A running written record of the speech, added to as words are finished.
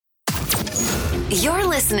You're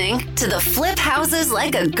listening to the Flip Houses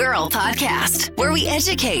Like a Girl podcast, where we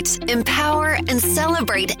educate, empower, and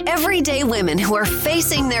celebrate everyday women who are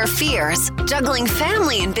facing their fears, juggling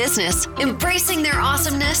family and business, embracing their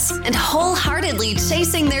awesomeness, and wholeheartedly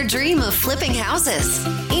chasing their dream of flipping houses.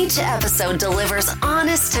 Each episode delivers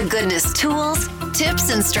honest to goodness tools,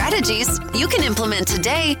 tips, and strategies you can implement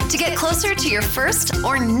today to get closer to your first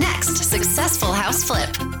or next successful house flip.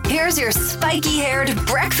 Here's your spiky-haired,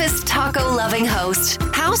 breakfast taco-loving host,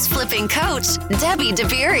 house flipping coach, Debbie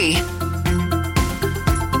DeBeery.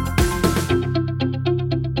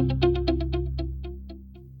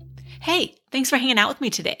 Hey, thanks for hanging out with me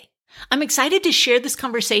today. I'm excited to share this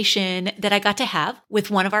conversation that I got to have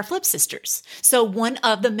with one of our Flip sisters. So one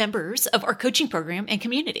of the members of our coaching program and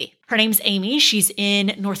community. Her name's Amy. She's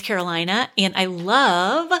in North Carolina, and I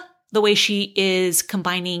love the way she is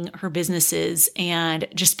combining her businesses and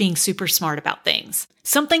just being super smart about things.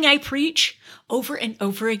 Something I preach over and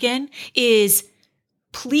over again is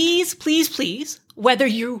please, please, please, whether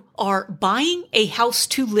you are buying a house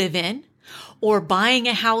to live in or buying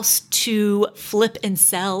a house to flip and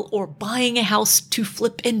sell or buying a house to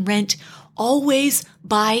flip and rent, always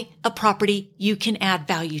buy a property you can add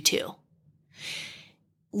value to.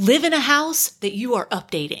 Live in a house that you are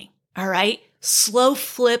updating, all right? Slow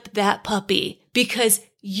flip that puppy because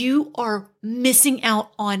you are missing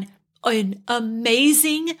out on an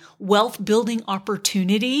amazing wealth building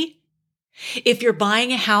opportunity if you're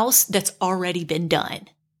buying a house that's already been done.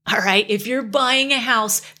 All right. If you're buying a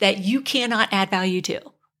house that you cannot add value to.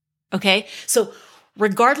 Okay. So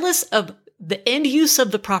regardless of the end use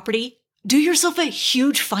of the property, do yourself a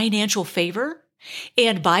huge financial favor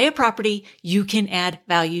and buy a property you can add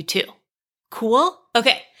value to. Cool.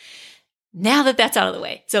 Okay. Now that that's out of the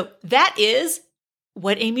way. So that is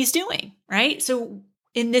what Amy's doing, right? So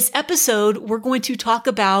in this episode, we're going to talk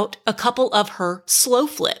about a couple of her slow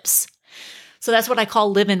flips. So that's what I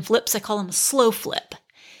call live-in flips. I call them a slow flip.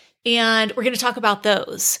 And we're going to talk about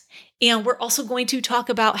those. And we're also going to talk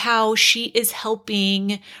about how she is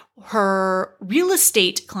helping her real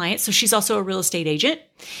estate clients. So she's also a real estate agent,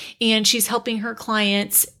 and she's helping her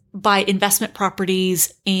clients buy investment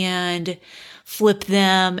properties and flip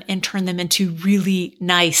them and turn them into really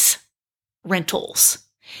nice rentals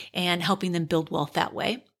and helping them build wealth that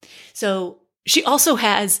way. So she also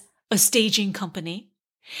has a staging company,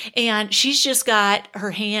 and she's just got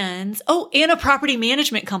her hands, and a property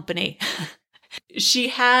management company. She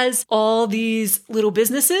has all these little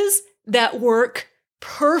businesses that work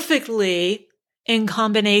perfectly in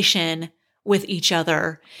combination with each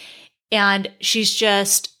other. And she's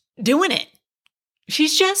just doing it.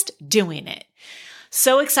 She's just doing it.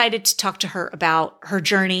 So excited to talk to her about her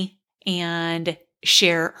journey and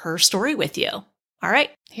share her story with you. All right,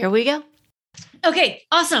 here we go. Okay,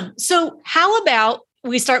 awesome. So how about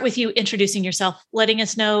we start with you introducing yourself, letting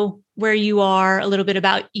us know where you are, a little bit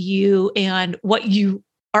about you and what you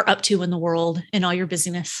are up to in the world and all your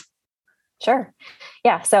busyness. Sure.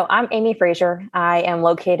 Yeah. So I'm Amy Frazier. I am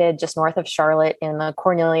located just north of Charlotte in the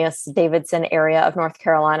Cornelius Davidson area of North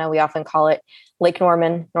Carolina. We often call it Lake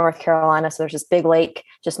Norman, North Carolina. So there's this big lake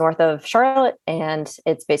just north of Charlotte, and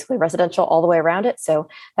it's basically residential all the way around it. So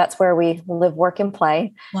that's where we live, work, and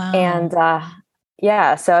play. Wow. And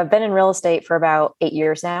so I've been in real estate for about 8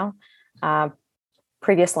 years now.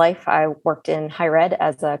 Previous life, I worked in higher ed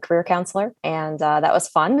as a career counselor, and that was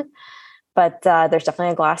fun. But there's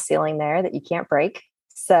definitely a glass ceiling there that you can't break.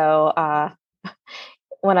 So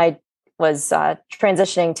when I was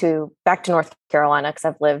transitioning back to North Carolina, because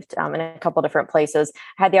I've lived in a couple different places,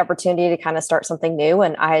 I had the opportunity to kind of start something new.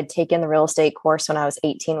 And I had taken the real estate course when I was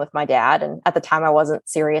 18 with my dad. And at the time, I wasn't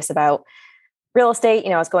serious about real estate.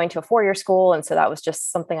 I was going to a 4-year school. And so that was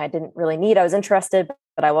just something I didn't really need. I was interested,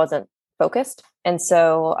 but I wasn't focused. And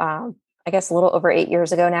so I guess a little over 8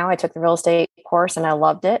 years ago now, I took the real estate course and I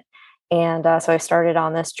loved it. And so I started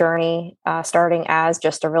on this journey, starting as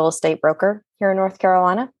just a real estate broker here in North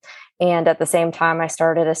Carolina. And at the same time, I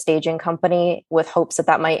started a staging company with hopes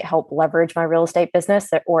that might help leverage my real estate business,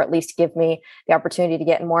 or at least give me the opportunity to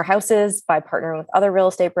get in more houses by partnering with other real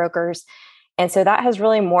estate brokers. And so that has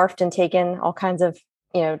really morphed and taken all kinds of,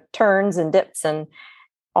 turns and dips and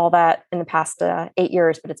all that in the past 8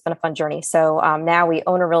 years, but it's been a fun journey. So now we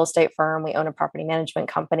own a real estate firm, we own a property management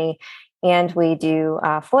company, and we do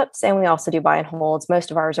flips, and we also do buy and holds.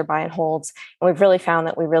 Most of ours are buy and holds. And we've really found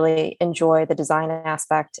that we really enjoy the design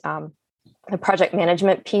aspect. The project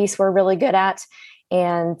management piece we're really good at.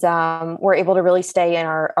 And we're able to really stay in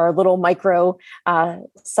our little micro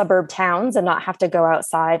suburb towns and not have to go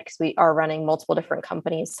outside because we are running multiple different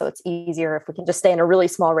companies. So it's easier if we can just stay in a really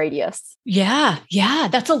small radius. Yeah. Yeah.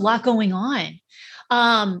 That's a lot going on.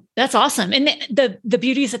 That's awesome. And the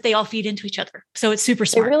beauty is that they all feed into each other. So it's super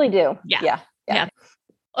smart. They really do. Yeah.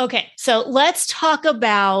 Okay. So let's talk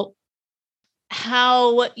about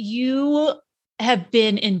how you have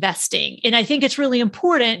been investing. And I think it's really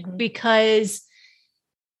important because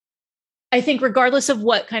I think regardless of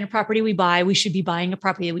what kind of property we buy, we should be buying a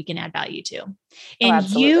property that we can add value to. And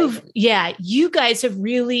you guys have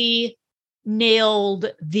really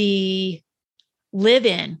nailed the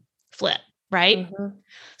live-in flip, right? Mm-hmm.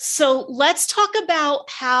 So let's talk about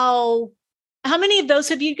how many of those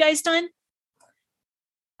have you guys done?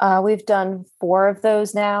 We've done 4 of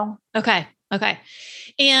those now. Okay.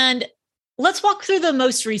 And let's walk through the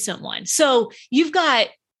most recent one. So you've got,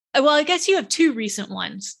 well, I guess you have 2 recent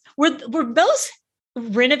ones. Were those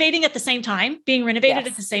renovating at the same time, being renovated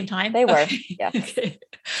at the same time? They were. Okay. Yes.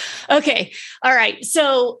 Okay. All right.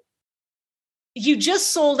 So you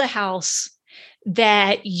just sold a house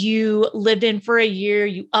that you lived in for a year,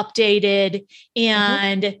 you updated,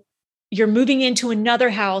 and you're moving into another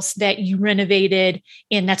house that you renovated,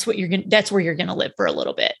 and that's where you're going to live for a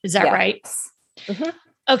little bit. Is that right? Mm-hmm.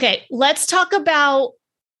 Okay. Let's talk about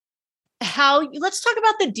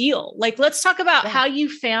the deal. Like, let's talk about how you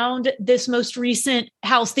found this most recent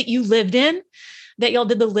house that you lived in, that y'all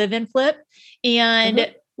did the live-in flip,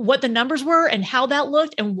 and what the numbers were and how that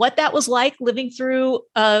looked and what that was like living through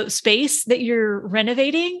a space that you're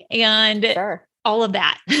renovating and all of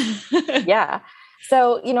that. Yeah.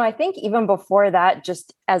 So, I think even before that,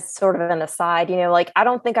 just as sort of an aside, I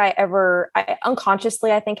don't think I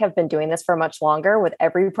unconsciously, I think have been doing this for much longer with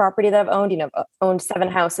every property that I've owned. I've owned 7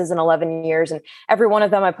 houses in 11 years, and every one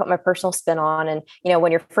of them I put my personal spin on. And,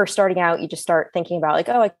 when you're first starting out, you just start thinking about like,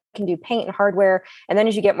 oh, I can do paint and hardware. And then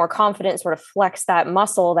as you get more confident, sort of flex that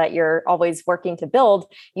muscle that you're always working to build,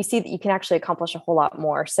 you see that you can actually accomplish a whole lot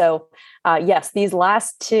more. So yes, these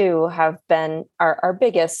last 2 have been our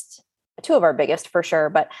biggest, 2 of our biggest for sure.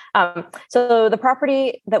 But so the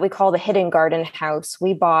property that we call the Hidden Garden House,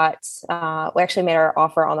 we bought, we actually made our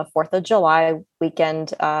offer on the 4th of July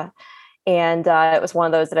weekend. And it was one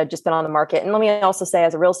of those that had just been on the market. And let me also say,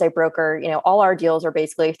 as a real estate broker, all our deals are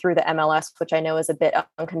basically through the MLS, which I know is a bit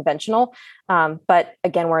unconventional. But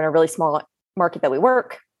again, we're in a really small market that we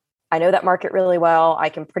work. I know that market really well. I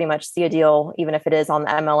can pretty much see a deal, even if it is on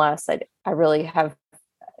the MLS. I really have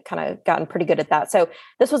kind of gotten pretty good at that. So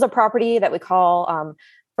this was a property that we call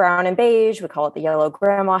brown and beige. We call it the yellow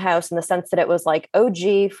grandma house, in the sense that it was like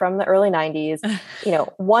OG from the early 90s,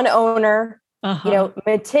 one owner,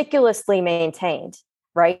 meticulously maintained,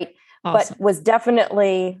 right? Awesome. But was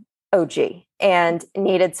definitely OG and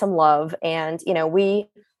needed some love. And,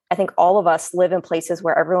 I think all of us live in places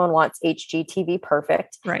where everyone wants HGTV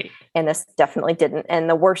perfect. Right. And this definitely didn't. And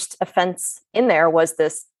the worst offense in there was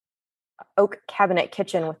this oak cabinet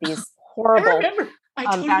kitchen with these horrible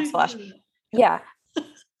backsplash. Yeah.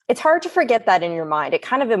 It's hard to forget that in your mind. It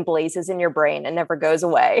kind of emblazes in your brain and never goes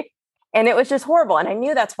away. And it was just horrible. And I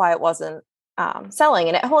knew that's why it wasn't selling.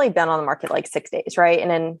 And it had only been on the market like 6 days, right?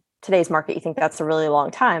 And in today's market, you think that's a really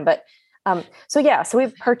long time. But so we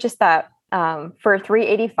purchased that for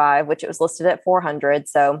 $385, which it was listed at $400.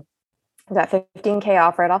 So we got $15K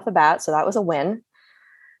off right off the bat. So that was a win.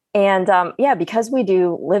 And because we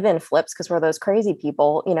do live-in flips, because we're those crazy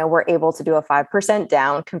people, we're able to do a 5%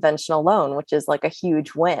 down conventional loan, which is like a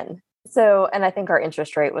huge win. So, and I think our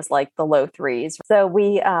interest rate was like the low 3s. So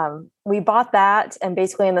we bought that. And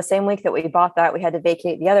basically in the same week that we bought that, we had to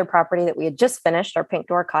vacate the other property that we had just finished, our Pink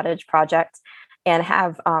Door Cottage project, and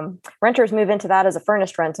have renters move into that as a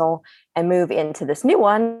furnished rental and move into this new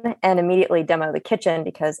one and immediately demo the kitchen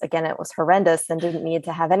because, again, it was horrendous and didn't need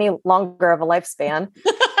to have any longer of a lifespan.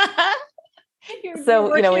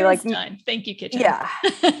 So, we like, done. Thank you, kitchen. Yeah.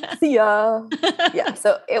 See ya. Yeah.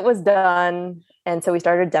 So it was done. And so we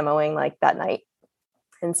started demoing like that night.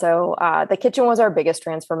 And so the kitchen was our biggest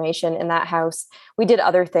transformation in that house. We did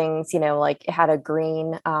other things, like it had a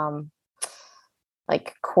green,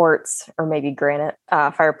 like quartz or maybe granite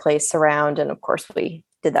fireplace surround. And of course we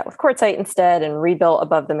did that with quartzite instead and rebuilt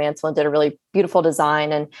above the mantle and did a really beautiful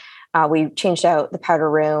design. And we changed out the powder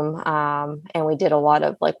room and we did a lot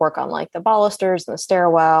of like work on like the balusters and the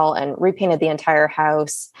stairwell and repainted the entire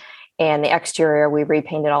house. And the exterior, we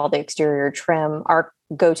repainted all the exterior trim. Our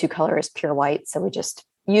go-to color is pure white. So we just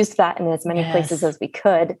used that in as many places as we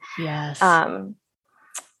could. Yes. So,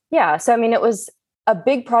 I mean, it was a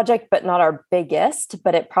big project, but not our biggest,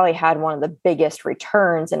 but it probably had one of the biggest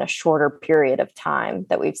returns in a shorter period of time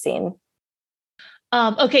that we've seen.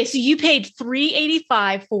 Okay, so you paid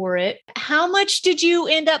 $385 for it. How much did you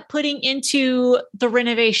end up putting into the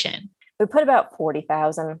renovation? We put about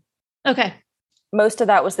 $40,000. Okay. Most of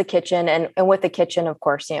that was the kitchen, and with the kitchen, of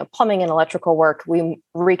course, plumbing and electrical work. We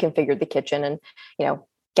reconfigured the kitchen, and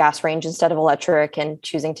gas range instead of electric, and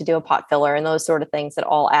choosing to do a pot filler and those sort of things that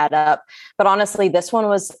all add up. But honestly, this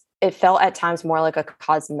one it felt at times more like a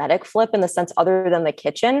cosmetic flip, in the sense, other than the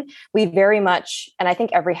kitchen, we very much, and I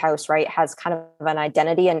think every house, right, has kind of an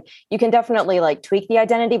identity, and you can definitely like tweak the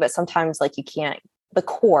identity, but sometimes like you can't, the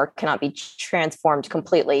core cannot be transformed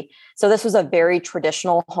completely. So this was a very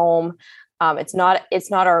traditional home. It's not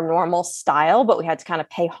our normal style, but we had to kind of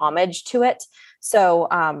pay homage to it. So,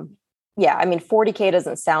 yeah, I mean, $40K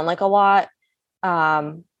doesn't sound like a lot,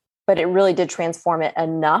 but it really did transform it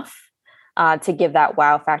enough to give that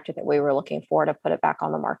wow factor that we were looking for to put it back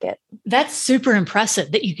on the market. That's super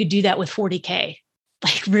impressive that you could do that with $40K.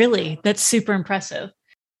 Like, really, that's super impressive.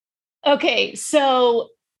 Okay, so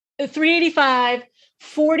 $385,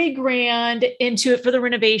 $40,000 into it for the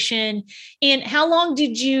renovation. And how long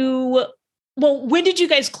when did you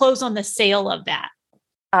guys close on the sale of that?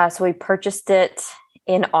 So we purchased it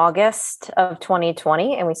in August of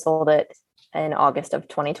 2020, and we sold it in August of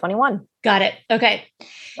 2021. Got it. Okay.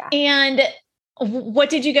 Yeah. And what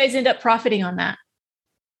did you guys end up profiting on that?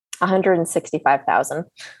 $165,000.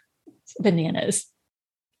 Bananas.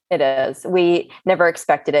 It is. We never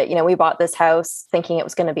expected it. We bought this house thinking it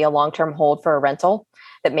was going to be a long-term hold for a rental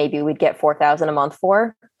that maybe we'd get $4,000 a month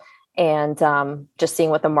for. And just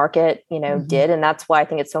seeing what the market, did. And that's why I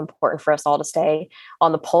think it's so important for us all to stay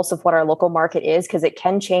on the pulse of what our local market is, because it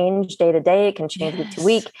can change day to day. It can change week to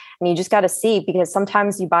week. And you just got to see, because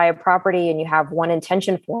sometimes you buy a property and you have one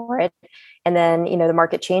intention for it, and then, the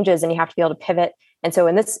market changes and you have to be able to pivot. And so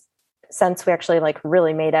in this sense, we actually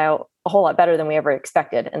really made out a whole lot better than we ever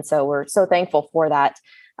expected. And so we're so thankful for that.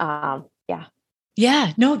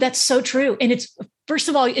 Yeah, no, that's so true. And first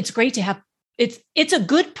of all, it's great to have. It's a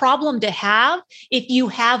good problem to have if you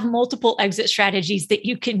have multiple exit strategies that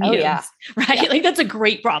you can use, right? Yeah. Like, that's a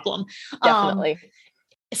great problem. Definitely.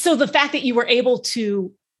 So the fact that you were able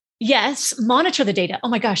to, monitor the data. Oh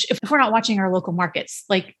my gosh, if we're not watching our local markets,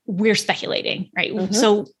 like, we're speculating, right? Mm-hmm.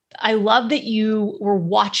 So I love that you were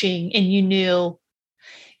watching and you knew,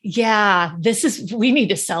 we need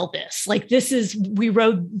to sell this. Like, we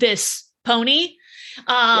rode this pony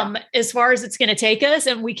as far as it's going to take us,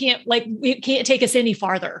 and we can't take us any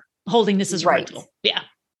farther holding this as rental. Yeah.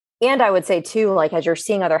 And I would say too, as you're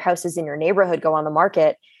seeing other houses in your neighborhood go on the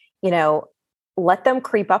market, let them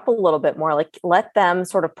creep up a little bit more, let them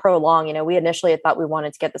sort of prolong. We initially had thought we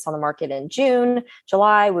wanted to get this on the market in June,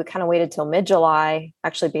 July. We kind of waited till mid-July,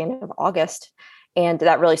 actually beginning of August. And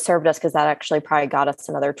that really served us, because that actually probably got us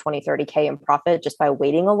another 20, 30K in profit just by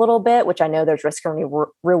waiting a little bit, which I know there's risk and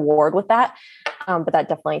reward with that. But that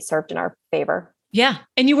definitely served in our favor. Yeah.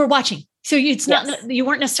 And you were watching. So you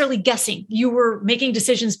weren't necessarily guessing. You were making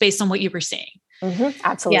decisions based on what you were seeing. Mm-hmm.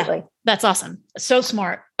 Absolutely. Yeah, that's awesome. So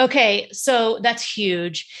smart. Okay. So that's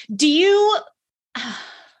huge. Do you,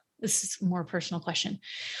 this is a more personal question,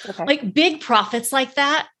 like big profits like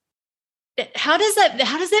that, how does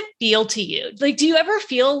that feel to you? Like, do you ever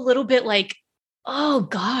feel a little bit like, oh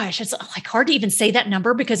gosh, it's like hard to even say that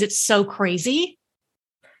number because it's so crazy?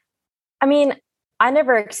 I mean, I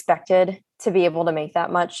never expected to be able to make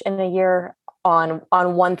that much in a year on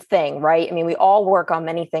one thing, right? I mean, we all work on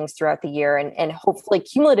many things throughout the year, and hopefully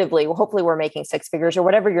cumulatively, we're making six figures or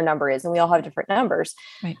whatever your number is. And we all have different numbers.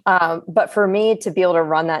 Right. But for me to be able to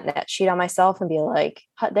run that net sheet on myself and be like,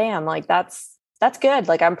 hot damn, like that's good.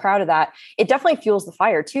 Like, I'm proud of that. It definitely fuels the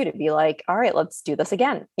fire too, to be like, all right, let's do this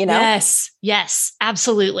again. Yes,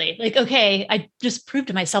 absolutely. Like, okay, I just proved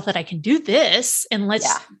to myself that I can do this, and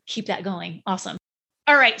let's keep that going. Awesome.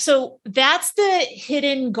 All right. So that's the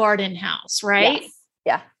Hidden Garden house, right? Yes.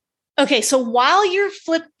 Yeah. Okay. So while you're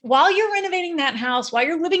renovating that house, while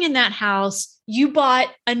you're living in that house, you bought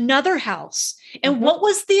another house. And what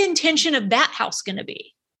was the intention of that house going to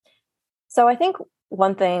be? So I think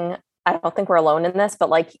one thing, I don't think we're alone in this, but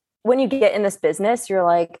like, when you get in this business, you're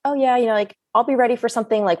like, oh yeah, like, I'll be ready for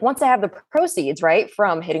something, like, once I have the proceeds, right,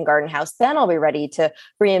 from Hidden Garden House, then I'll be ready to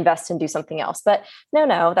reinvest and do something else. But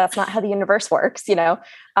no, that's not how the universe works. It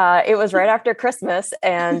was right after Christmas,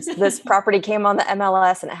 and this property came on the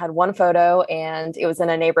MLS, and it had one photo, and it was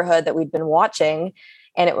in a neighborhood that we'd been watching.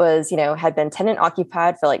 And it was, had been tenant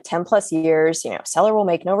occupied for like 10 plus years, seller will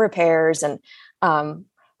make no repairs. And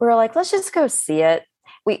we were like, let's just go see it.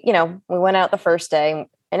 We went out the first day.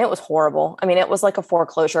 and it was horrible. I mean, it was like a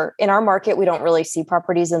foreclosure. In our market, we don't really see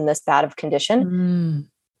properties in this bad of condition,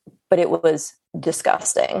 but it was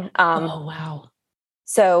disgusting. Oh, wow.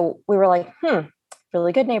 So we were like,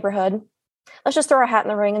 really good neighborhood. Let's just throw our hat in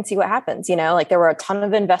the ring and see what happens. Like there were a ton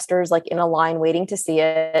of investors like in a line waiting to see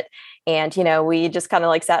it. And, we just kind of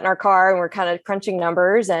like sat in our car and we're kind of crunching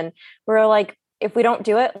numbers, and we were like, if we don't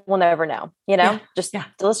do it, we'll never know,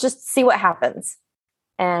 let's just see what happens.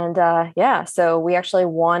 And so we actually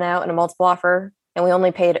won out in a multiple offer, and we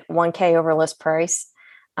only paid $1,000 over list price,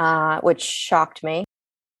 which shocked me.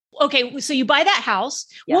 Okay. So you buy that house.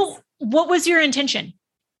 Yes. Well, what was your intention?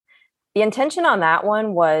 The intention on that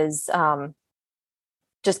one was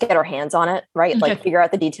just get our hands on it, right? Okay. Like figure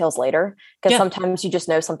out the details later. Because sometimes you just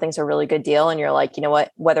know something's a really good deal and you're like, you know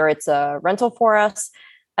what, whether it's a rental for us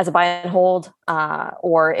as a buy and hold,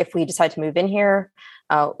 or if we decide to move in here,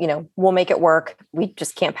 we'll make it work. We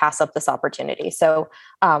just can't pass up this opportunity. So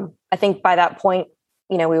I think by that point,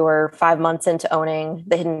 we were 5 months into owning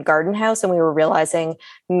the Hidden Garden House, and we were realizing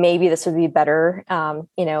maybe this would be better,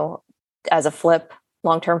 as a flip,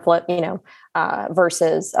 long-term flip,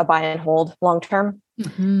 versus a buy and hold long-term.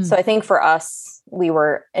 Mm-hmm. So I think for us, we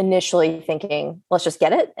were initially thinking, let's just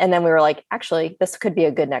get it. And then we were like, actually, this could be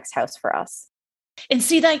a good next house for us. And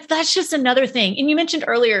see, that's just another thing. And you mentioned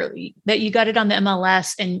earlier that you got it on the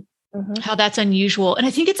MLS and how that's unusual. And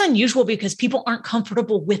I think it's unusual because people aren't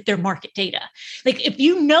comfortable with their market data. Like if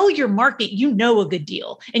you know your market, you know a good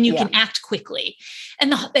deal and you can act quickly.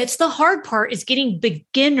 And it's the hard part is getting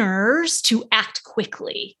beginners to act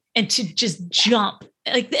quickly and to just jump.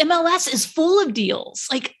 Like the MLS is full of deals.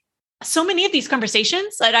 Like so many of these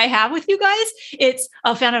conversations that I have with you guys, it's,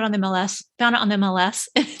 found it on the MLS.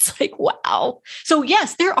 And it's like, wow. So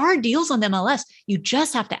yes, there are deals on the MLS. You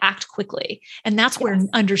just have to act quickly. And that's where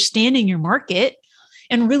understanding your market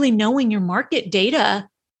and really knowing your market data,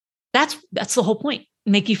 that's the whole point.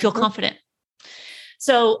 Make you feel confident.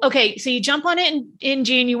 So, okay. So you jump on it in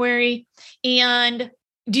January, and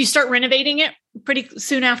do you start renovating it pretty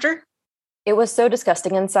soon after? It was so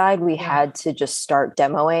disgusting inside. We had to just start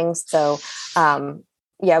demoing. So,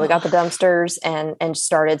 we got the dumpsters and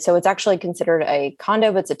started. So it's actually considered a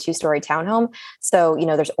condo, but it's a 2-story townhome. So,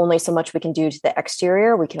 there's only so much we can do to the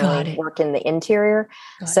exterior. We can only work in the interior.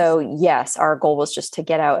 So yes, our goal was just to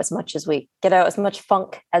get out as much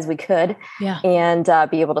funk as we could, and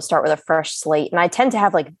be able to start with a fresh slate. And I tend to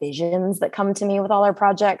have like visions that come to me with all our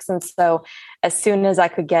projects. And so as soon as I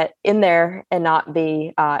could get in there and not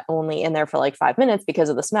be only in there for like 5 minutes because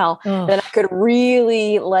of the smell, then I could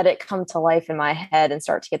really let it come to life in my head and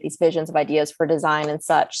start to get these visions of ideas for design and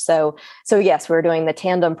such. So yes, we were doing the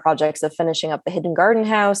tandem projects of finishing up the Hidden Garden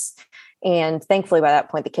House. And thankfully by that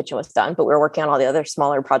point, the kitchen was done, but we were working on all the other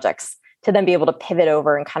smaller projects to then be able to pivot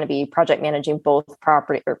over and kind of be project managing both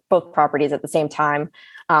properties at the same time,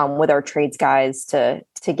 with our trades guys to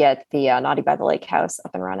get the Naughty by the Lake house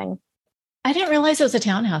up and running. I didn't realize it was a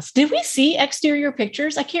townhouse. Did we see exterior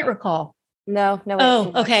pictures? I can't recall. No.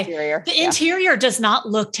 Oh, okay. Exterior. The interior does not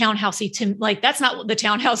look townhousey to like, that's not what the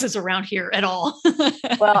townhouses around here at all.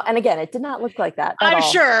 Well, and again, it did not look like that. I'm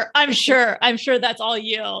sure that's all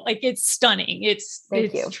you. Like it's stunning. It's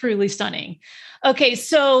truly stunning. Okay.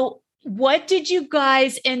 So what did you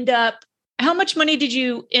guys how much money did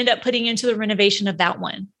you end up putting into the renovation of that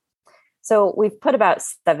one? So we've put about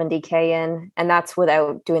 $70,000 in, and that's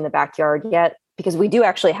without doing the backyard yet, because we do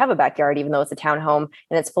actually have a backyard, even though it's a townhome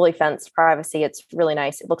and it's fully fenced privacy. It's really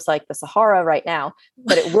nice. It looks like the Sahara right now,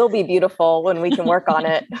 but it will be beautiful when we can work on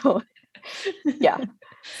it. Yeah.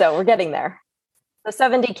 So we're getting there. So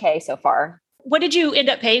 $70,000 so far. What did you end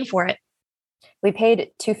up paying for it? We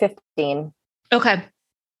paid $215,000. Okay.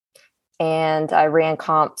 And I ran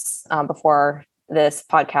comps before this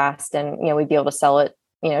podcast, and we'd be able to sell it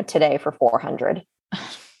today for $400.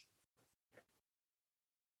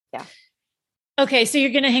 Yeah. Okay. So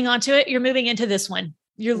you're going to hang on to it. You're moving into this one.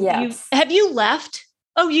 Yes. Have you left?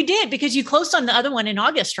 Oh, you did, because you closed on the other one in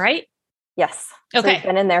August, right? Yes. Okay. So we've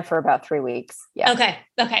been in there for about 3 weeks. Yeah. Okay.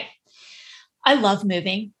 I love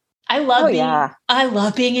moving. I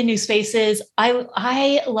love being in new spaces.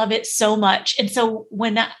 I love it so much. And so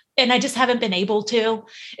and I just haven't been able to.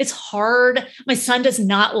 It's hard. My son does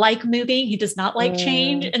not like moving. He does not like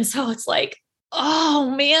change. And so it's like,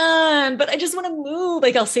 oh man, but I just want to move.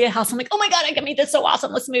 Like I'll see a house. I'm like, oh my God, I can make this so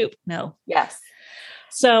awesome. Let's move. No. Yes.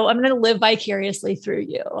 So I'm going to live vicariously through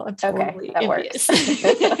you. I'm totally envious.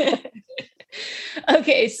 Works.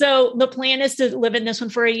 Okay. So the plan is to live in this one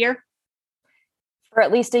for a year? For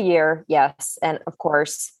at least a year. Yes. And of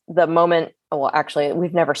course, the moment well, actually,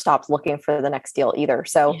 we've never stopped looking for the next deal either.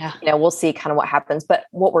 So, Yeah. we'll see kind of what happens. But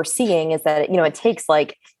what we're seeing is that, it takes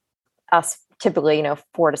like us typically,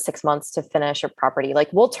 4 to 6 months to finish a property.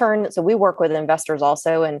 Like so we work with investors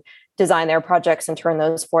also and design their projects and turn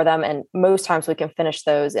those for them. And most times we can finish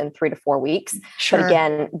those in 3 to 4 weeks. Sure. But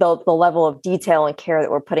again, the level of detail and care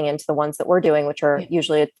that we're putting into the ones that we're doing, which are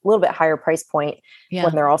usually a little bit higher price point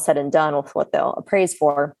when they're all said and done with what they'll appraise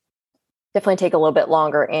for, definitely take a little bit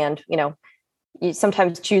longer. And, you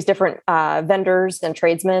sometimes choose different vendors and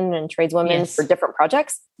tradesmen and tradeswomen for different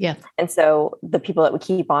projects. Yeah. And so the people that we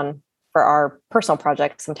keep on for our personal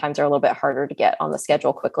projects sometimes are a little bit harder to get on the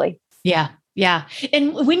schedule quickly. Yeah. Yeah.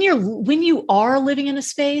 And when you are living in a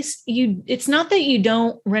space, it's not that you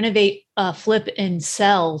don't renovate, flip and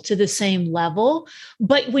sell to the same level,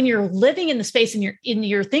 but when you're living in the space and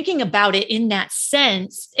you're thinking about it in that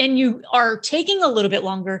sense, and you are taking a little bit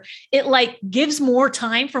longer, it like gives more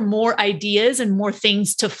time for more ideas and more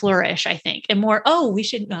things to flourish, I think, and more,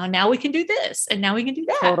 now we can do this and now we can do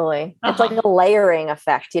that. Totally. It's like a layering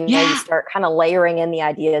effect. You start kind of layering in the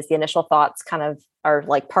ideas, the initial thoughts kind of are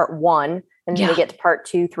like part one. And then you get to part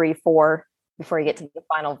 2, 3, 4 before you get to the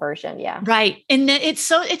final version. Yeah. Right. And it's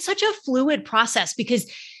such a fluid process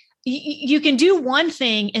because you can do one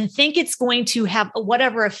thing and think it's going to have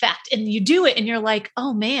whatever effect. And you do it and you're like,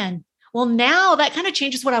 oh man, well now that kind of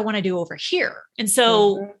changes what I want to do over here. And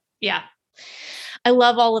so, yeah, I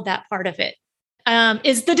love all of that part of it.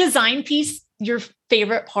 Is the design piece your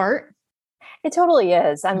favorite part? It totally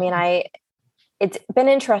is. I mean, it's been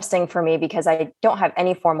interesting for me because I don't have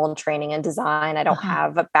any formal training in design. I don't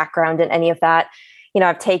have a background in any of that.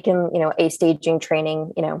 I've taken, a staging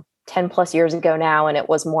training, 10 plus years ago now, and it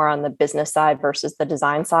was more on the business side versus the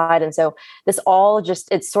design side. And so this all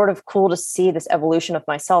it's sort of cool to see this evolution of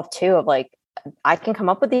myself too, of like, I can come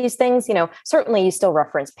up with these things, certainly you still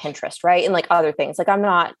reference Pinterest, right? And like other things, like I'm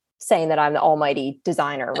not saying that I'm the almighty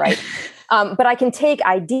designer, right? But I can take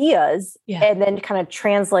ideas and then kind of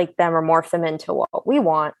translate them or morph them into what we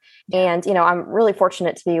want. And, I'm really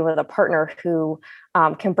fortunate to be with a partner who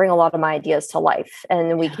can bring a lot of my ideas to life.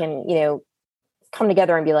 And we can, come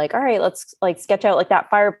together and be like, all right, let's like sketch out like that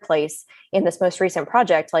fireplace in this most recent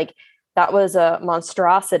project. Like that was a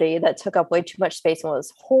monstrosity that took up way too much space and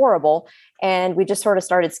was horrible. And we just sort of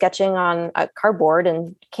started sketching on a cardboard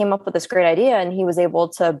and came up with this great idea. And he was able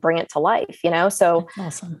to bring it to life, so. That's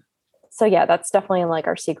awesome. So yeah, that's definitely like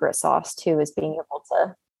our secret sauce too, is being able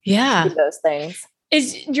to do those things.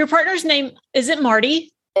 Is your partner's name, is it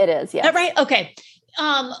Marty? It is. Yeah. Is that right? Okay.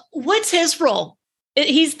 What's his role?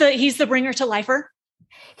 He's the bringer to lifer.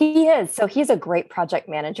 He is. So he's a great project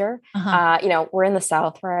manager. We're in the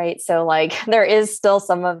South, right? So like there is still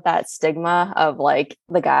some of that stigma of like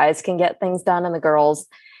the guys can get things done and the girls,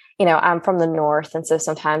 I'm from the North. And so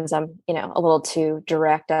sometimes I'm, a little too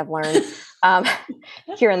direct, I've learned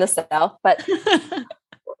here in the South, but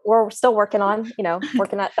we're still working on,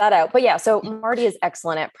 working that out. But yeah, so Marty is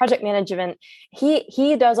excellent at project management.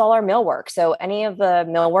 He does all our millwork. So any of the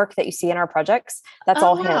millwork that you see in our projects, that's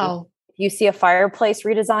all him. You see a fireplace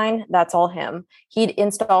redesign, that's all him. He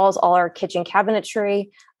installs all our kitchen cabinetry.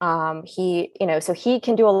 So he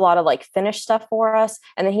can do a lot of like finished stuff for us.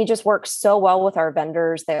 And then he just works so well with our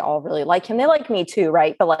vendors. They all really like him. They like me too,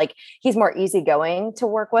 right? But like, he's more easygoing to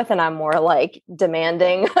work with. And I'm more like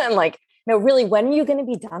demanding and like, really, when are you going to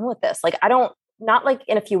be done with this? Like, not like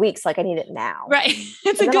in a few weeks, like I need it now. Right.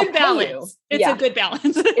 It's a good balance. It's a good balance.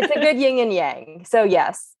 It's a good yin and yang. So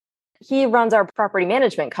yes. He runs our property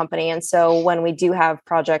management company. And so when we do have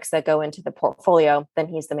projects that go into the portfolio, then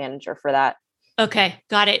he's the manager for that. Okay.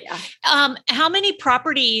 Got it. Yeah. How many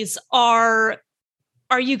properties are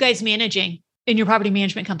you guys managing in your property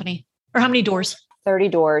management company, or how many doors? 30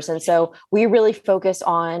 doors. And so we really focus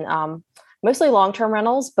on, mostly long-term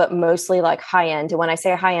rentals, but mostly like high-end. And when I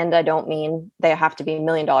say high-end, I don't mean they have to be $1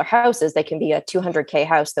 million houses. They can be a $200K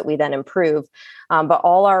house that we then improve. But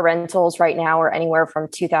all our rentals right now are anywhere from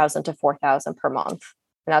 $2,000 to $4,000 per month.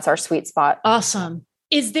 And that's our sweet spot. Awesome.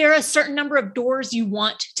 Is there a certain number of doors you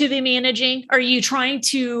want to be managing? Are you trying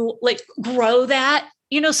to like grow that?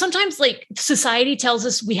 Sometimes like society tells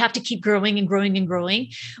us we have to keep growing and growing and growing,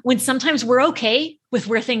 when sometimes we're okay with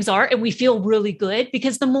where things are and we feel really good,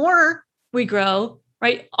 because the more we grow,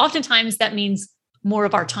 right? Oftentimes that means more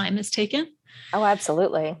of our time is taken. Oh,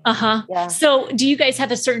 absolutely. Yeah. So do you guys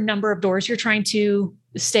have a certain number of doors you're trying to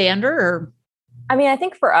stay under, or? I mean, I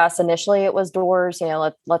think for us initially it was doors,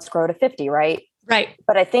 let's grow to 50, right? Right.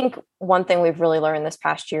 But I think one thing we've really learned this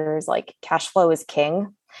past year is like cash flow is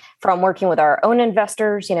king, from working with our own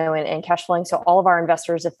investors, and cash flowing. So all of our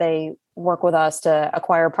investors, if they work with us to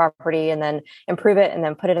acquire property and then improve it and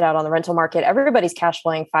then put it out on the rental market, everybody's cash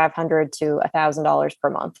flowing $500 to $1,000 per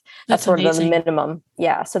month. That's sort of the minimum.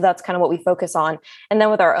 Yeah. So that's kind of what we focus on. And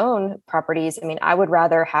then with our own properties, I mean, I would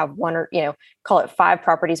rather have one or, call it 5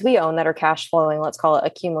 properties we own that are cash flowing. Let's call it a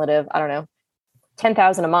cumulative, I don't know,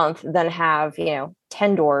 10,000 a month, than have,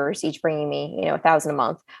 10 doors, each bringing me, 1,000 a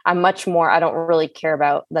month. I don't really care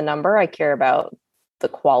about the number. I care about the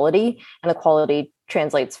quality, and the quality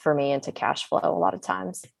translates for me into cash flow a lot of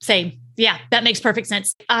times. Same. Yeah, that makes perfect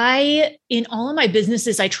sense. In all of my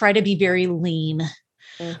businesses, I try to be very lean.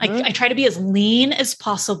 Mm-hmm. I try to be as lean as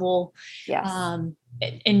possible. Yes.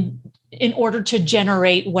 In order to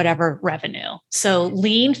generate whatever revenue. So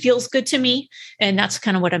lean feels good to me. And that's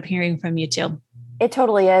kind of what I'm hearing from you too. It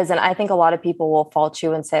totally is. And I think a lot of people will fault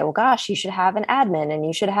you and say, well, gosh, you should have an admin and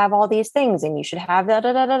you should have all these things and you should have da,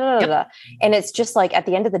 da, da, da, da, da. And it's just like, at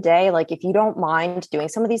the end of the day, like, if you don't mind doing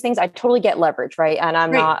some of these things, I totally get leverage, right? And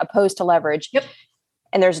I'm not opposed to leverage. Yep.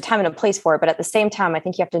 And there's a time and a place for it. But at the same time, I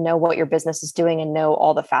think you have to know what your business is doing and know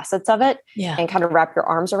all the facets of it and kind of wrap your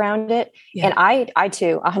arms around it. Yeah. And I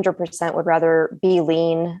too, 100% would rather be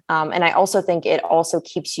lean. And I also think it also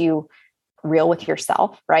keeps you real with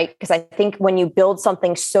yourself, right? Because I think when you build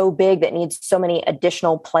something so big that needs so many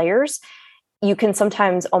additional players, you can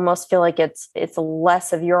sometimes almost feel like it's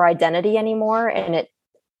less of your identity anymore. And it,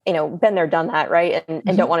 been there, done that, right?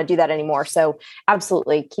 And don't want to do that anymore. So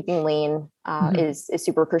absolutely, keeping lean is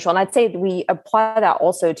super crucial. And I'd say we apply that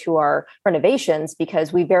also to our renovations,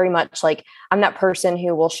 because we very much I'm that person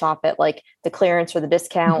who will shop at like the clearance or the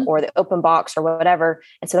discount or the open box or whatever.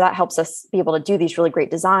 And so that helps us be able to do these really great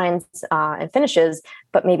designs and finishes,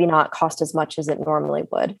 but maybe not cost as much as it normally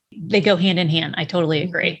would. They go hand in hand. I totally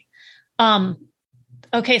agree.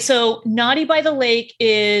 Okay. So Naughty by the Lake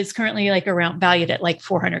is currently around valued at like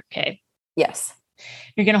 $400K. Yes.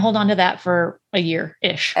 You're going to hold on to that for a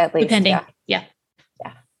year-ish. At least. Depending. Yeah.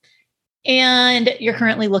 And you're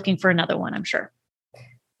currently looking for another one, I'm sure.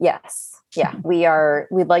 Yes. Yeah.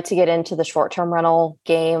 We'd like to get into the short-term rental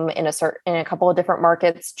game in a couple of different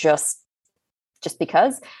markets, just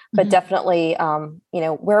because, but definitely,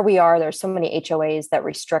 where we are, there's so many HOAs that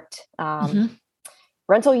restrict,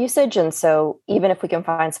 rental usage. And so even if we can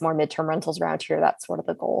find some more midterm rentals around here, that's sort of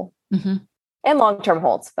the goal. And long-term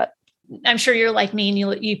holds, but I'm sure you're like me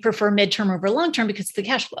and you prefer midterm over long-term because of the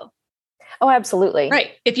cash flow. Oh, absolutely.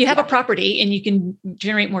 Right. If you have a property and you can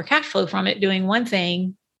generate more cash flow from it doing one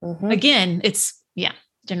thing, again, it's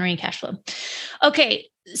generating cash flow. Okay.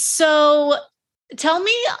 So tell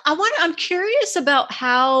me, I'm curious about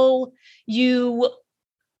how you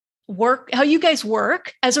guys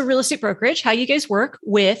work as a real estate brokerage, how you guys work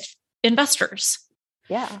with investors.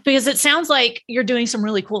 Yeah. Because it sounds like you're doing some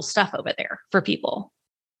really cool stuff over there for people.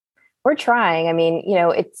 We're trying. I mean,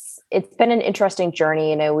 it's been an interesting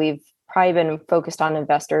journey. We've probably been focused on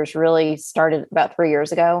investors, really started about 3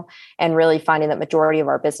 years ago, and really finding that majority of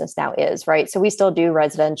our business now is, right? So we still do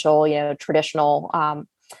residential, traditional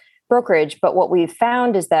brokerage. But what we've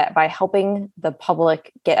found is that by helping the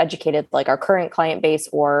public get educated, like our current client base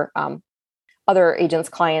or other agents'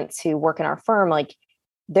 clients who work in our firm,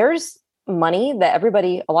 there's money that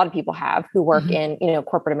a lot of people have who work in,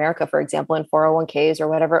 corporate America, for example, in 401ks or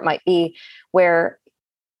whatever it might be, where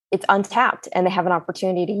it's untapped and they have an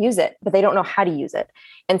opportunity to use it, but they don't know how to use it.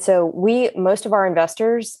 And so most of our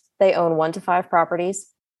investors, they own 1 to 5 properties.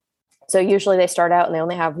 So usually they start out and they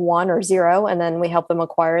only have 1 or 0, and then we help them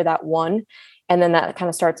acquire that 1. And then that kind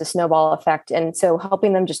of starts a snowball effect. And so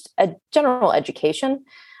helping them just a general education,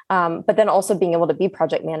 but then also being able to be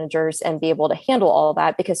project managers and be able to handle all of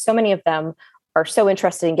that, because so many of them are so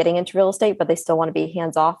interested in getting into real estate, but they still want to be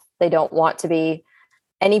hands off. They don't want to be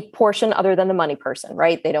any portion other than the money person,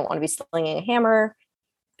 right? They don't want to be slinging a hammer.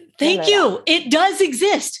 Thank you. It does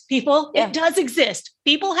exist, people. Yeah. It does exist.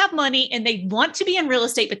 People have money and they want to be in real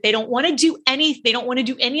estate, but they don't want to do they don't want to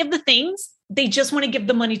do any of the things. They just want to give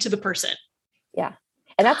the money to the person. Yeah.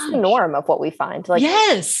 And that's the norm of what we find.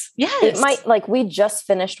 Yes. It might, we just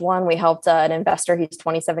finished one. We helped an investor. He's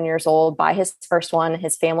 27 years old, buy his first one.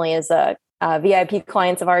 His family is a VIP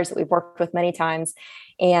clients of ours that we've worked with many times.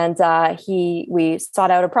 And we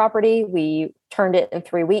sought out a property. We turned it in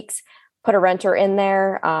 3 weeks, put a renter in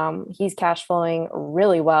there. He's cash flowing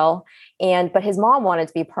really well. But his mom wanted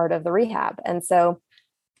to be part of the rehab. And so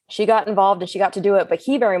she got involved and she got to do it, but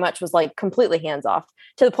he very much was completely hands off,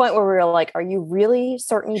 to the point where we were like, are you really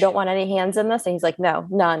certain you don't want any hands in this? And he's like, no,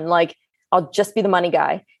 none. I'll just be the money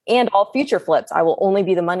guy, and all future flips, I will only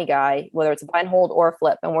be the money guy, whether it's a buy and hold or a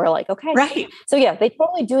flip. And we're like, okay. Right. So yeah, they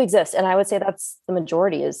totally do exist. And I would say that's the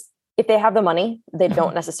majority is, if they have the money, they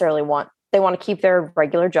don't necessarily want they want to keep their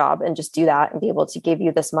regular job and just do that and be able to give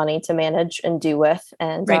you this money to manage and do with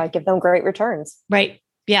and give them great returns. Right.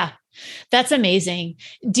 Yeah. That's amazing.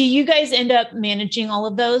 Do you guys end up managing all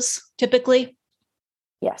of those typically?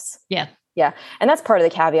 Yes. Yeah. Yeah. And that's part of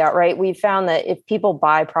the caveat, right? We've found that if people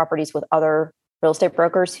buy properties with other real estate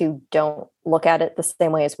brokers who don't look at it the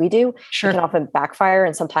same way as we do, sure, it can often backfire.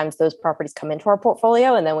 And sometimes those properties come into our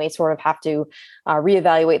portfolio and then we sort of have to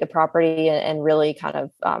reevaluate the property and really kind of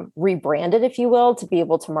rebrand it, if you will, to be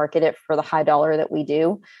able to market it for the high dollar that we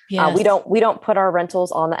do. Yes. We don't put our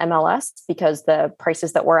rentals on the MLS because the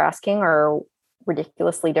prices that we're asking are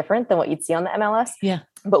ridiculously different than what you'd see on the MLS. Yeah.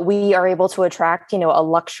 But we are able to attract, a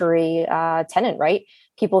luxury tenant, right?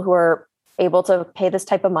 People who are able to pay this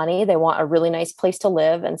type of money. They want a really nice place to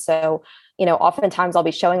live. And so, oftentimes I'll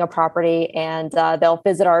be showing a property and they'll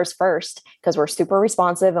visit ours first because we're super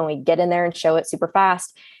responsive and we get in there and show it super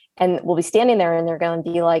fast. And we'll be standing there and they're going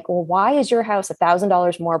to be like, well, why is your house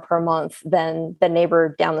 $1,000 more per month than the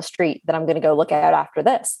neighbor down the street that I'm going to go look at after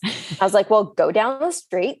this? I was like, well, go down the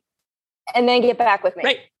street and then get back with me.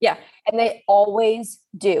 Right. Yeah. And they always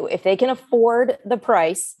do. If they can afford the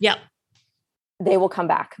price, yeah, they will come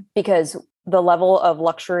back because the level of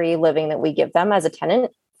luxury living that we give them as a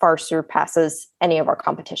tenant far surpasses any of our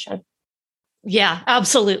competition. Yeah,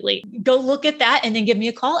 absolutely. Go look at that and then give me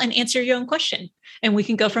a call and answer your own question and we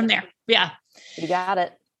can go from there. Yeah. You got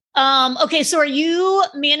it. Okay. So are you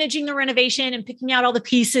managing the renovation and picking out all the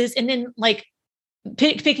pieces and then like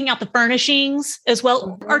picking out the furnishings as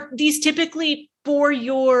well? Mm-hmm. Are these typically for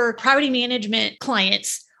your property management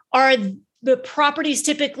clients? Are the properties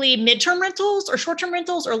typically midterm rentals or short-term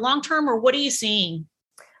rentals or long-term, or what are you seeing?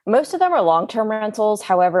 Most of them are long-term rentals.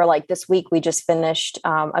 However, like this week, we just finished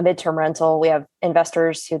a midterm rental. We have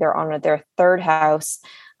investors who they're on their third house,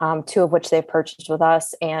 two of which they've purchased with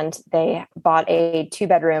us, and they bought a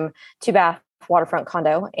 2-bedroom, 2-bath waterfront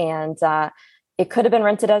condo. And it could have been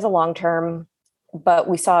rented as a long-term, but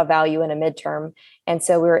we saw a value in a midterm. And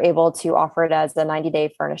so we were able to offer it as a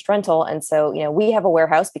 90-day furnished rental. And so, we have a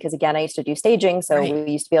warehouse because again, I used to do staging. So right.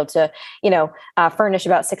 We used to be able to, furnish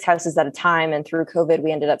about 6 houses at a time. And through COVID,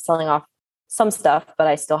 we ended up selling off some stuff, but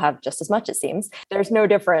I still have just as much, it seems. There's no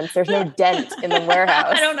difference. There's no dent in the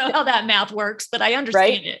warehouse. I don't know how that math works, but I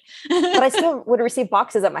understand it. But I still would receive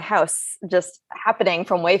boxes at my house just happening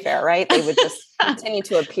from Wayfair, right? They would just continue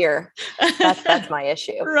to appear. That's my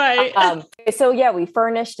issue. Right. So yeah, we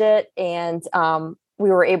furnished it and we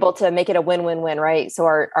were able to make it a win-win-win, right? So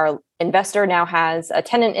our investor now has a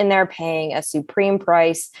tenant in there paying a supreme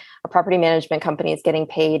price. Our property management company is getting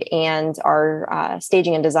paid, and our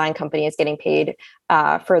staging and design company is getting paid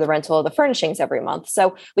for the rental of the furnishings every month.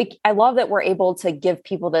 So I love that we're able to give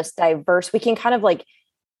people this diverse. We can kind of like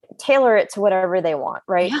tailor it to whatever they want,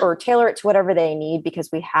 right? Yeah. Or tailor it to whatever they need because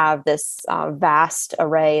we have this vast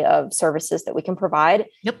array of services that we can provide.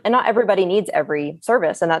 Yep. And not everybody needs every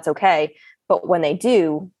service, and that's okay. But when they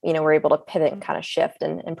do, we're able to pivot and kind of shift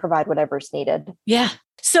and provide whatever's needed. Yeah.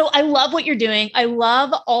 So I love what you're doing. I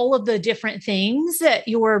love all of the different things that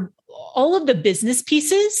all of the business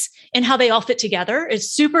pieces and how they all fit together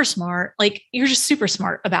is super smart. Like you're just super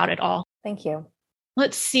smart about it all. Thank you.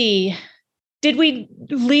 Let's see. Did we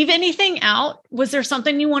leave anything out? Was there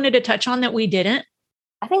something you wanted to touch on that we didn't?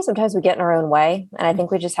 I think sometimes we get in our own way. And I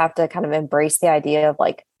think we just have to kind of embrace the idea of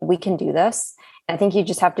like, we can do this. I think you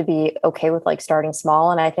just have to be okay with like starting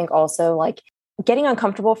small. And I think also like getting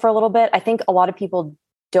uncomfortable for a little bit. I think a lot of people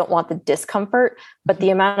don't want the discomfort, but the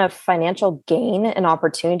amount of financial gain and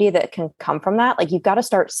opportunity that can come from that, like you've got to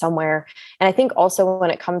start somewhere. And I think also when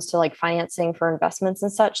it comes to like financing for investments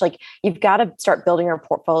and such, like you've got to start building your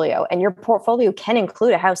portfolio, and your portfolio can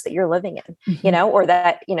include a house that you're living in, or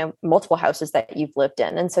that, multiple houses that you've lived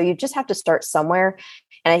in. And so you just have to start somewhere.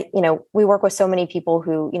 And we work with so many people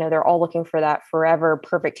who, they're all looking for that forever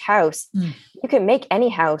perfect house. You can make any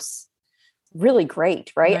house really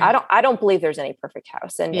great, right? I don't believe there's any perfect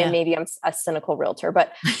house. And maybe I'm a cynical realtor,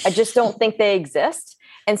 but I just don't think they exist.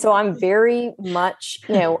 And so I'm very much,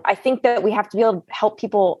 I think that we have to be able to help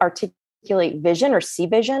people articulate vision or see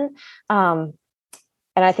vision.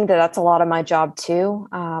 And I think that that's a lot of my job too,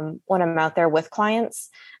 when I'm out there with clients.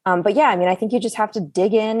 But yeah, I think you just have to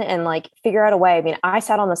dig in and like figure out a way. I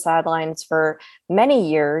sat on the sidelines for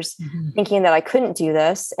many years thinking that I couldn't do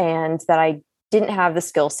this and that I didn't have the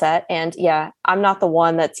skill set. And yeah, I'm not the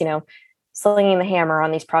one that's, slinging the hammer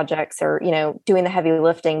on these projects or, doing the heavy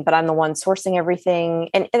lifting, but I'm the one sourcing everything.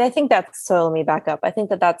 And I think that's, so let me back up. I think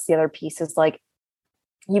that that's the other piece is like,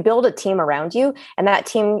 you build a team around you, and that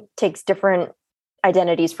team takes different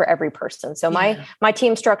identities for every person. So my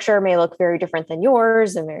team structure may look very different than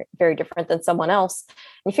yours and very, very different than someone else.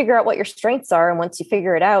 And you figure out what your strengths are. And once you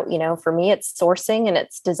figure it out, for me, it's sourcing and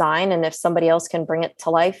it's design. And if somebody else can bring it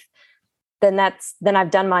to life, then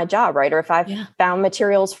I've done my job, right? Or if I've found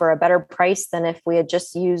materials for a better price than if we had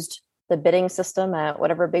just used the bidding system at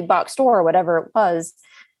whatever big box store or whatever it was.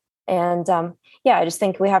 And I just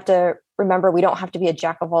think we have to remember we don't have to be a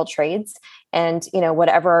jack of all trades. And,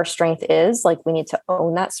 whatever our strength is, like we need to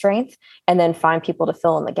own that strength and then find people to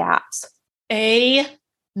fill in the gaps.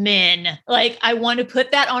 Amen. Like I want to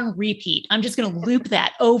put that on repeat. I'm just going to loop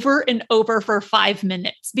that over and over for 5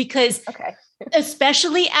 minutes because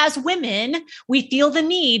especially as women, we feel the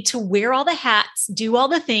need to wear all the hats, do all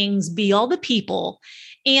the things, be all the people.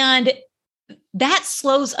 And that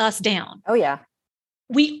slows us down. Oh yeah.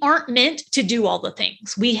 We aren't meant to do all the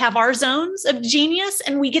things. We have our zones of genius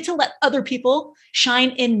and we get to let other people shine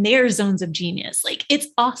in their zones of genius. Like it's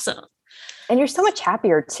awesome. And you're so much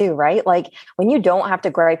happier too, right? Like when you don't have to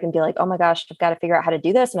gripe and be like, oh my gosh, I've got to figure out how to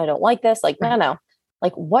do this and I don't like this. Like, no.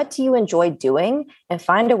 Like what do you enjoy doing and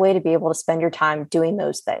find a way to be able to spend your time doing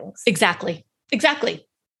those things. Exactly.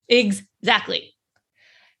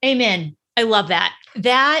 Amen. I love that.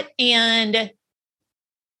 That and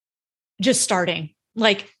just starting.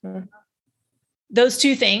 Like those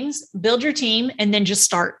two things, build your team and then just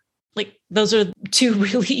start. Like those are two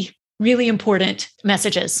really, really important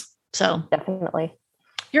messages. So definitely.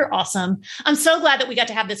 You're awesome. I'm so glad that we got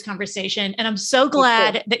to have this conversation and I'm so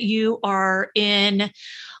glad that you are in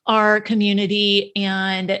our community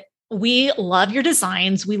and we love your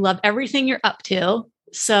designs. We love everything you're up to.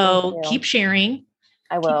 So keep sharing.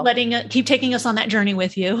 I will. Keep taking us on that journey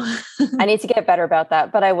with you. I need to get better about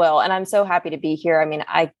that, but I will. And I'm so happy to be here. I mean,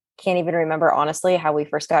 I can't even remember honestly how we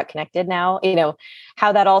first got connected now,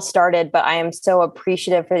 how that all started, but I am so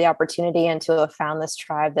appreciative for the opportunity and to have found this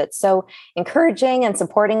tribe that's so encouraging and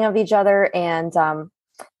supporting of each other. And,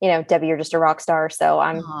 Debbie, you're just a rock star. So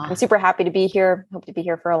I'm super happy to be here. Hope to be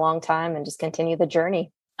here for a long time and just continue the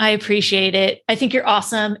journey. I appreciate it. I think you're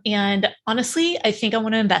awesome. And honestly, I think I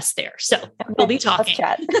want to invest there. So we'll be talking.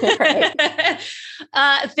 Let's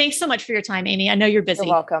chat. Thanks so much for your time, Amy. I know you're busy.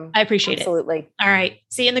 You're welcome. I appreciate it. Absolutely. All right.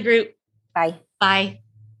 See you in the group. Bye. Bye.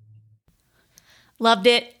 Loved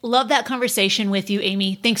it. Love that conversation with you,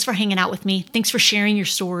 Amy. Thanks for hanging out with me. Thanks for sharing your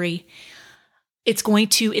story. It's going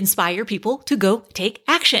to inspire people to go take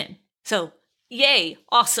action. So yay.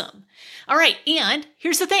 Awesome. All right. And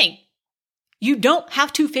here's the thing. You don't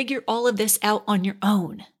have to figure all of this out on your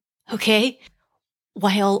own, okay?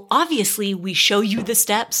 While obviously we show you the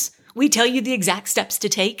steps, we tell you the exact steps to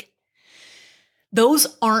take,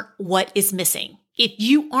 those aren't what is missing. If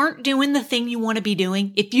you aren't doing the thing you want to be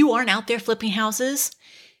doing, if you aren't out there flipping houses,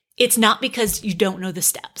 it's not because you don't know the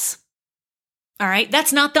steps, all right?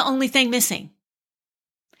 That's not the only thing missing.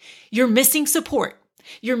 You're missing support.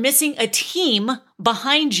 You're missing a team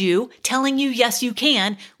behind you telling you, yes, you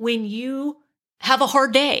can when you have a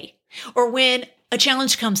hard day or when a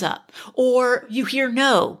challenge comes up or you hear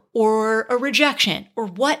no or a rejection or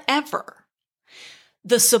whatever.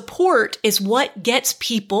 The support is what gets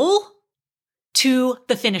people to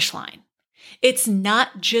the finish line. It's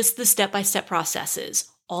not just the step-by-step processes,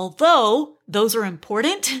 although those are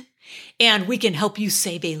important and we can help you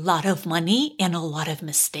save a lot of money and a lot of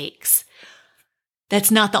mistakes. That's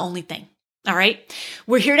not the only thing. All right.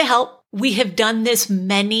 We're here to help. We have done this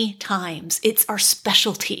many times. It's our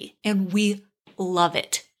specialty and we love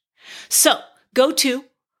it. So go to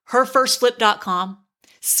herfirstflip.com,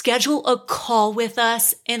 schedule a call with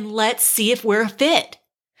us and let's see if we're a fit.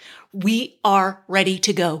 We are ready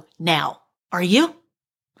to go now. Are you?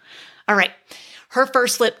 All right.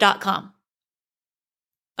 herfirstflip.com.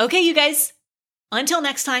 Okay, you guys, until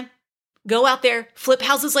next time, go out there, flip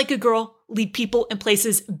houses like a girl, lead people and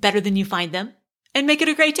places better than you find them, and make it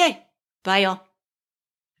a great day. Bye, y'all.